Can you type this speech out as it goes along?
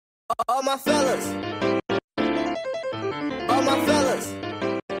All my fellas. All my fellas.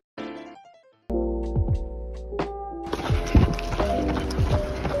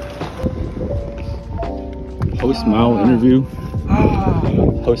 Post-mile interview.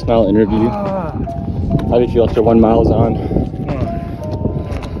 Post-mile interview. How do you feel after 1 mile is on?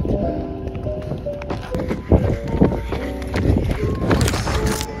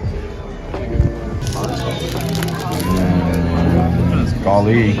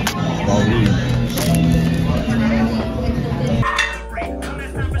 Golly. Golly.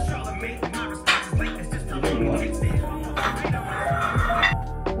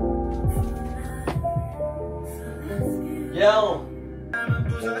 Yo.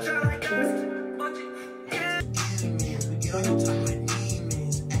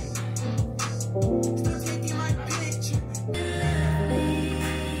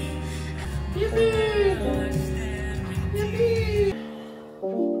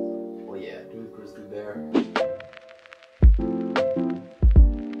 Oh yeah, dude, grizzly bear.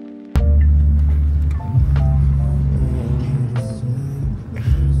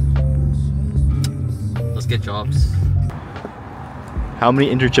 Let's get jobs. How many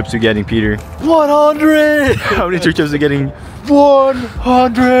internships are you getting, Peter? 100! How many internships are you getting?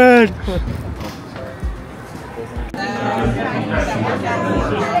 100!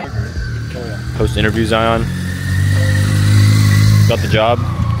 Post interview, Zion. Got the job.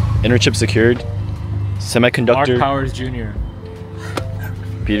 Internship secured. Semiconductor. Mark Powers Jr.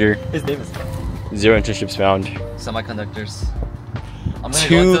 Peter. His name is 0 internships found. Semiconductors. I'm gonna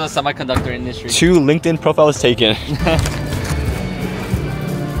go into the semiconductor industry. 2 LinkedIn profiles taken.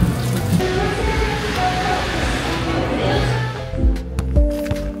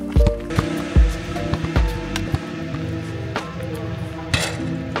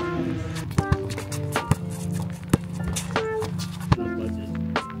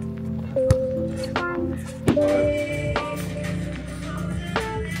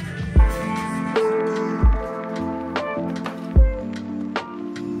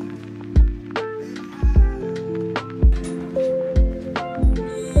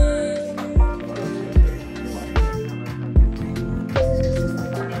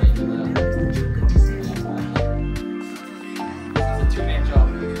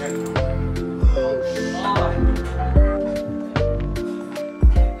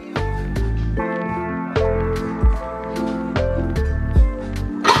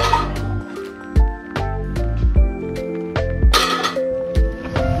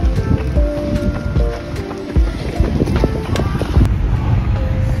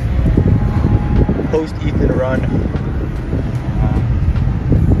 Post Ethan run.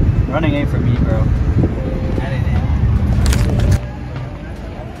 Running ain't for me, bro.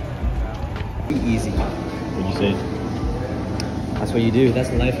 Be easy. What'd you say? That's what you do. That's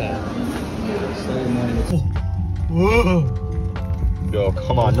the life hack. Yo,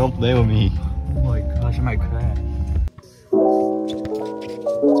 come on, don't play with me. Oh my gosh, I might cry.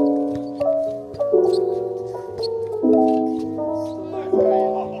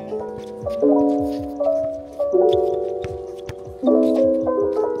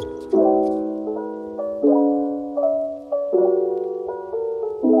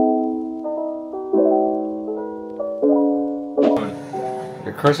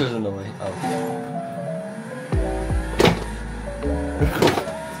 Your cursor's in the way. Oh.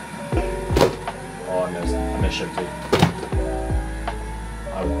 Oh, I missed shift it.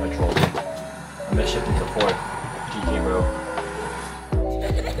 I trolled it. I missed shift it to 4th. GG, bro.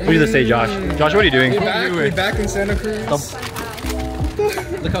 What do you say, Josh? Josh, what are you doing? We back in Santa Cruz.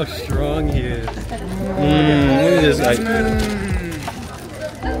 Look how strong he is. Look at this guy.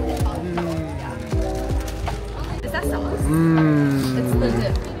 Is that sauce? It's the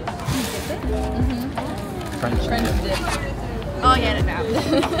dip. French dip. Oh yeah, no.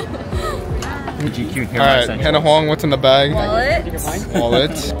 GQ here. Alright, Hannah Huang, what's in the bag? Wallet.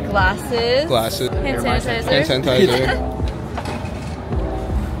 Wallet. Glasses. Glasses. Hand sanitizer. Hand sanitizer.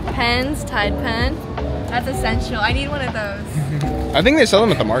 Pens. Tide pen. That's essential. I need one of those. I think they sell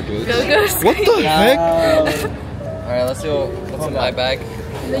them at the market. Go. What the heck? Alright, let's see what's in my bag.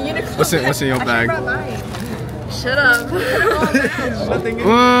 The unicorn. What's in your bag? Shut up. Crazy.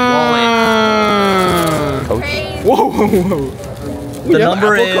 Whoa. The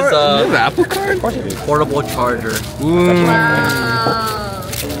number is Apple card? portable charger. Wow.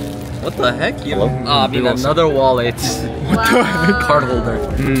 What the heck? You I mean another wallet. Wow. Card holder.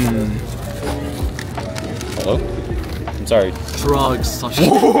 Hello? I'm sorry. Drugs. Whoa.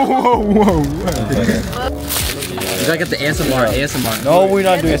 You gotta get the ASMR. No, we're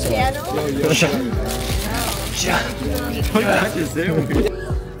not doing Piano?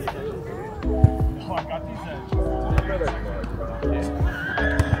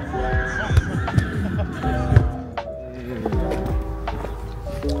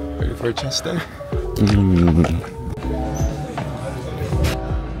 for a chest day.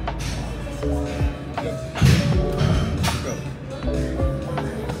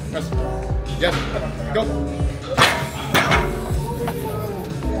 Yes, go.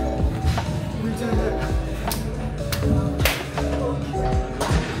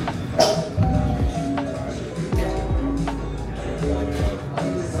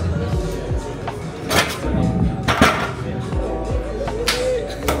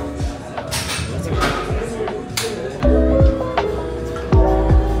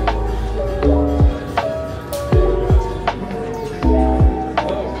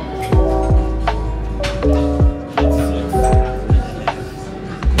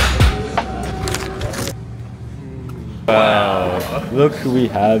 Wow, look who we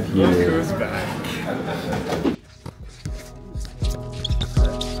have here. Look who's back.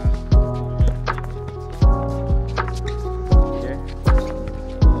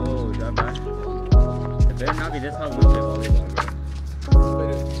 Oh, is that bad? It better not be this hot when we play volleyball, bro.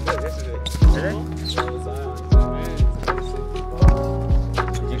 Did it?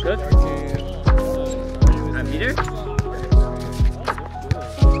 Did you cook? At meter?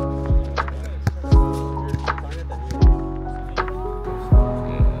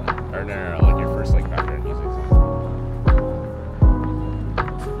 Or no, like your first like background music.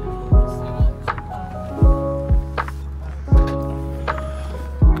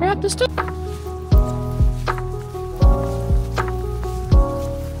 Grab the stuff.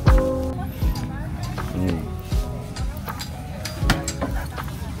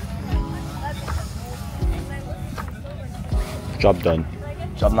 Job done.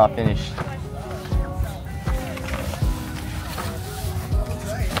 Job not finished.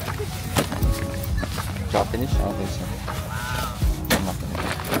 Job finished? I don't think so. I'm not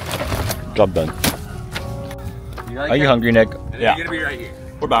finished. Job done. You Are you hungry, Nick? Yeah. You're gonna be right here.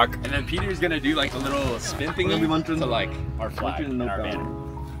 We're back. And then Peter's gonna do like a little spin thingy to like our flag and our banner.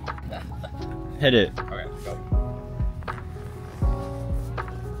 Hit it. Okay, go.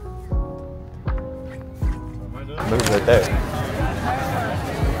 Look right there.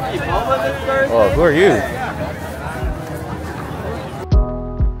 Oh, who are you?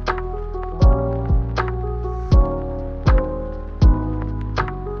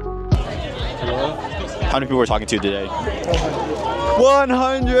 How many people we're talking to today?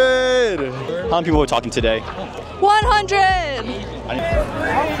 100! How many people we're talking today? 100!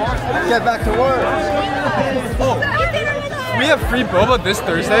 Get back to work. We have free boba this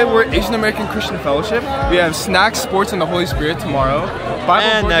Thursday. We're Asian American Christian Fellowship. We have snacks, sports, and the Holy Spirit tomorrow. Bible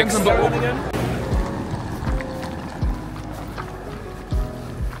And board games next.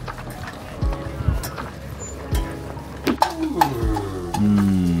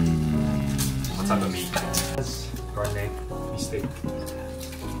 What type of meat? Garden egg, beef steak.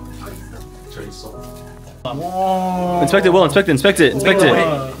 Inspect it, Will. Inspect it. Inspect it. Inspect it.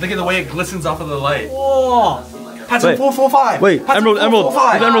 Look at the way it glistens off of the light. Wait. 445. Wait. Emerald. Emerald.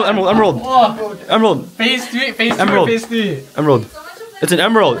 Emerald. Emerald. Emerald. Emerald. Phase 3, phase 2, Emerald. phase 3. Emerald. It's an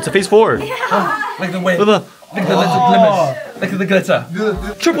emerald. It's a phase 4. Look at the way. Look Look at the glimmers. Look at the glitter.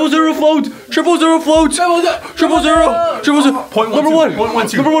 000 float. 000 float. 000. 000. Number 1.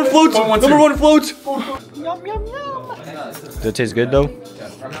 Number 1 float. Number 1 float. Does it taste good though?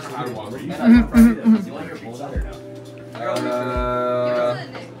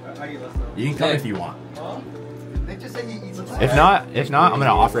 You can come if you want. If not, I'm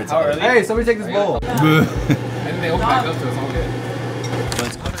gonna offer it to you. Hey, somebody take this bowl. And then they open back up, so it's all good.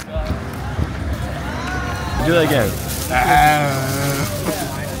 Do that again.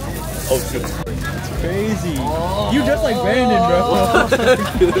 Oh, it's crazy. You just like Brandon, bro.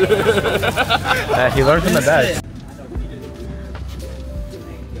 He learned from the best.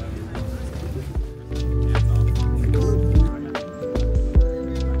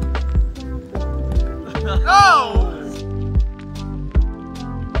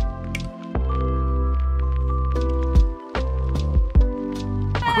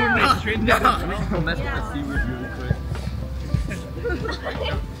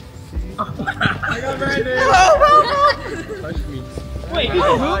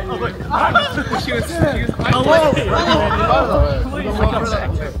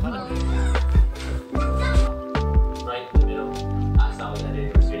 Right in the middle. That's not what I did in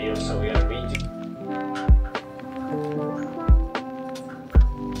this video, so we gotta redo.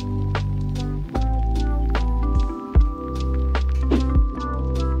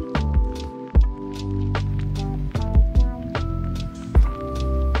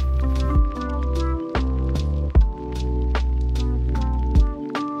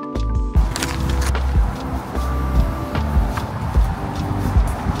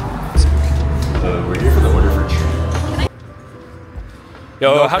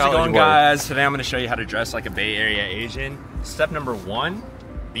 Yo, how's it going, guys? Today I'm gonna show you how to dress like a Bay Area Asian. Step number 1,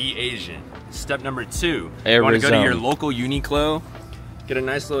 be Asian. Step number 2, you wanna go to your local Uniqlo, get a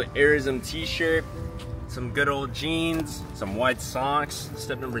nice little Arizona t-shirt, some good old jeans, some white socks.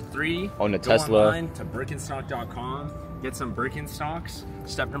 Step number 3, own a go Tesla. online to Birkenstock.com, get some Birkenstocks.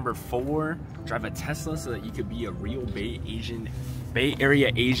 Step number 4, drive a Tesla so that you could be a real Bay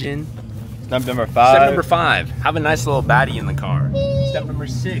Area Asian. Step number 5. Step number 5, have a nice little baddie in the car. Step number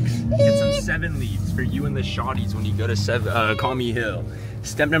 6, get some 7 leaves for you and the shawties when you go to Call Me Hill.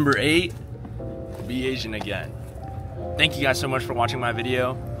 Step number 8, be Asian again. Thank you guys so much for watching my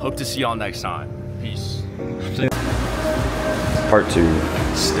video. Hope to see y'all next time. Peace. Part 2.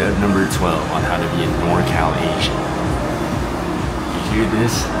 Step number 12 on how to be a NorCal Asian. You hear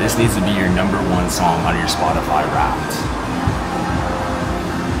this? This needs to be your #1 song on your Spotify Wrapped.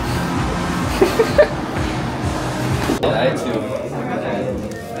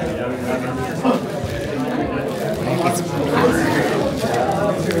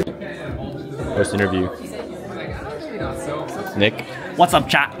 First interview. Nick. What's up,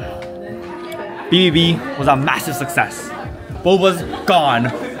 chat? BBB was a massive success. Boba's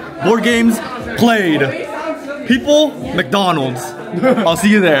gone. Board games played. People, McDonald's. I'll see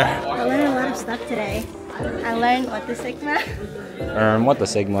you there. I learned a lot of stuff today. I learned what the Sigma. What the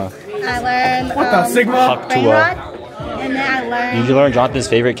Sigma? I learned What the Sigma? brain rot. And then I learned. Did you learn Jonathan's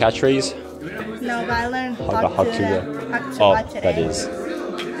favorite catchphrase? No, but I learned Hagtuga. Oh, that is.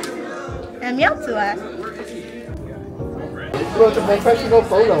 And Myeotua. Bro, it's a professional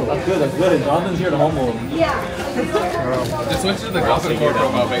photo. That's good, that's good. Jonathan's here to humble him. Yeah. Just switch to the gossip board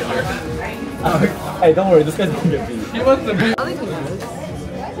profile picture. Hey, don't worry, this guy's gonna get beat. He wants to be.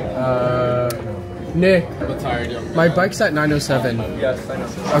 Nick. I'm tired, yo. My bike's at 9:07. Yes, I know.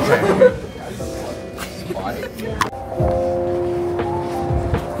 Okay.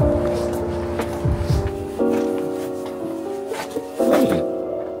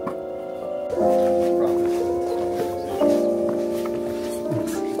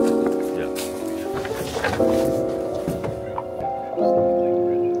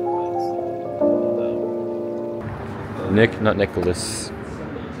 Nick, not Nicholas.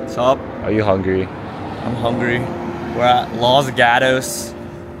 What's up? Are you hungry? I'm hungry. We're at Los Gatos.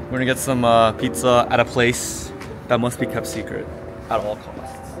 We're gonna get some pizza at a place that must be kept secret at all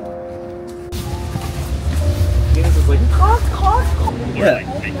costs.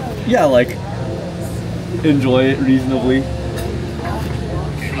 Yeah, like enjoy it reasonably.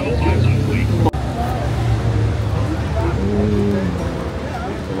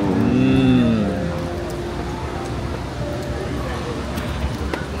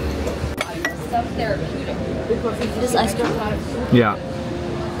 This ice cream. Yeah.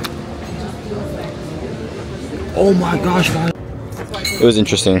 Oh my gosh. It was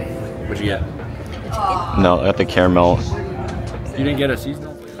interesting. What'd you get? No, I got the caramel. You didn't get a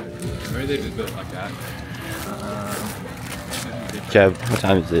seasonal? Where are they just built like that? Kev, what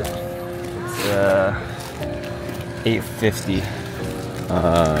time is it? It's 8:50.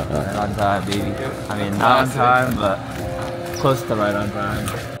 Right on time, baby. I mean, not on time, but close to right on time.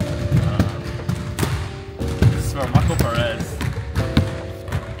 This is for Marco Perez.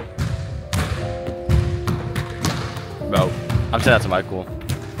 Bro, I'm sending that to Michael.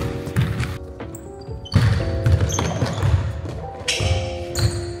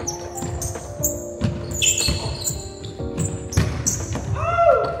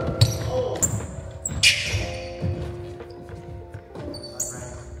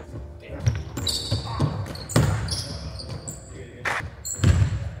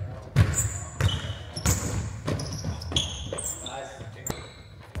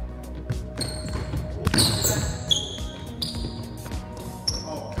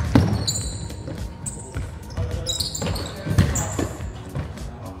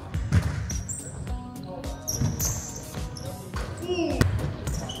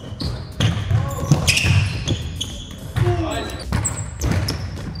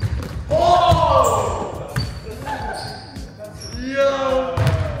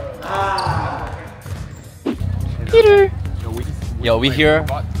 Yo, we here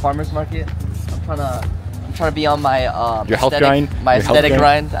farmers market. I'm trying to be on my Your health aesthetic, grind? my Your health aesthetic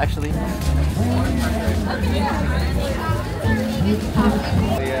grind? grind actually.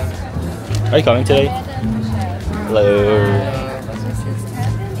 Are you coming today? Hello.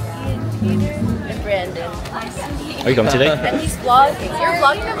 And Brandon. Are you coming today? And he's vlogging. You're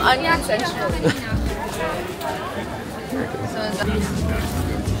vlogging him unconsensually.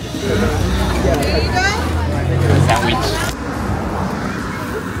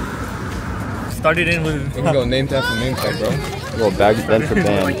 Started in with We can go name tag for name tag, bro. Little bag then for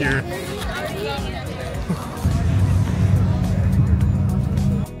band. Like you're-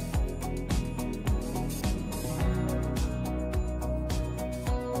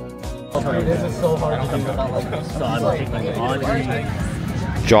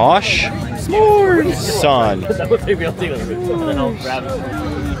 Josh? Son.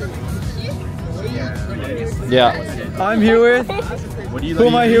 Yeah. I'm here with. Who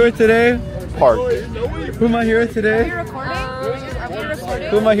am I here with today? Park. Who am I here with today?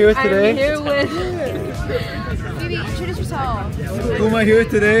 Who am I here with I'm today? here with Phoebe, introduce yourself. Who am I here with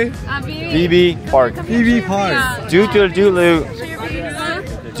today? BB Park. BB Park. Yeah. Do to the do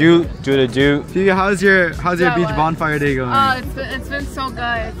do to the do. Phoebe, how's your beach bonfire day going? It's been so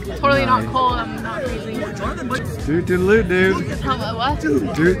good. It's totally not cold. I'm not freezing. Do to the loot do. What? Do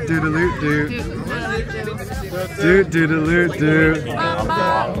to the loot do. Do to the loot do.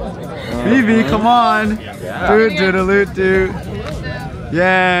 BB, come on. Do to the loot do.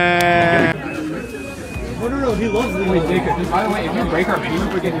 Yeah. By the way, if you break our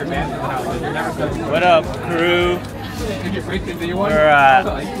payment, we get your band. What up, crew? If you break the We're at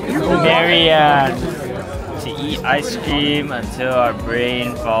Marianne to eat ice cream until our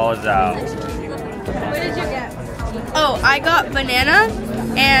brain falls out. What did you get? Oh, I got banana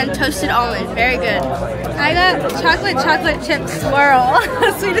and toasted almond. Very good. I got chocolate chip swirl.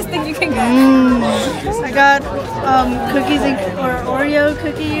 Sweetest thing you can get. I got cookies or Oreo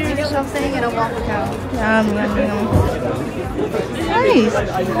cookies or something and a waffle cow. Yum, yum, yum. Nice.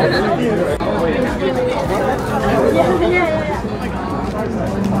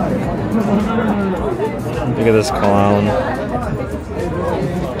 Look at this clown.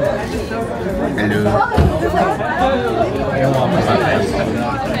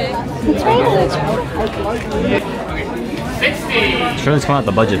 Sure, it's coming out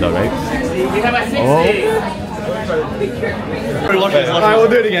the budget though, right? Oh. Alright, we'll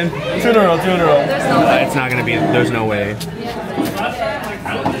do it again. Two in a row. It's not gonna be. There's no way.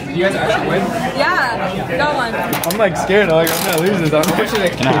 You guys actually win? Yeah, got one. I'm like scared. I'm gonna lose this. I'm actually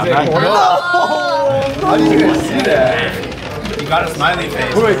Can I have that? How did you guys see that? You got a smiley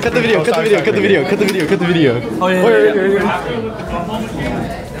face. Wait, cut the video. Oh yeah. Wait.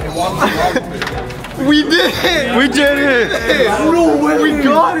 We did it! We did it! No way! We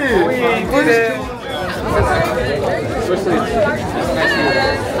got it! We did it!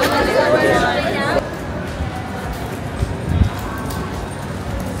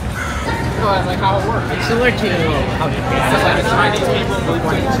 Like how it works. It's similar to how like the Chinese people moved to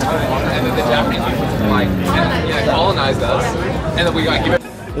China, and then the Japanese people like colonized us, and then we like give it.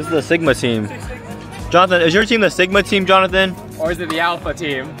 This is the Sigma team. Jonathan, is your team the Sigma team, Jonathan? Or is it the Alpha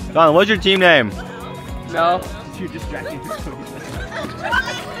team? Jonathan, what's your team name? No. You're distracting.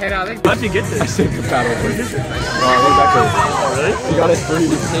 Hey, now I think once you get this, I saved the battle. Really? You got us free.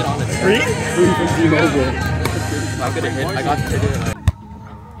 Free from T-Mobile. I could have hit. I got to hit it.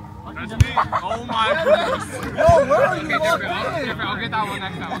 Oh my goodness. Yo, where are you? Okay, I'll get that one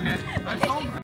next time, okay?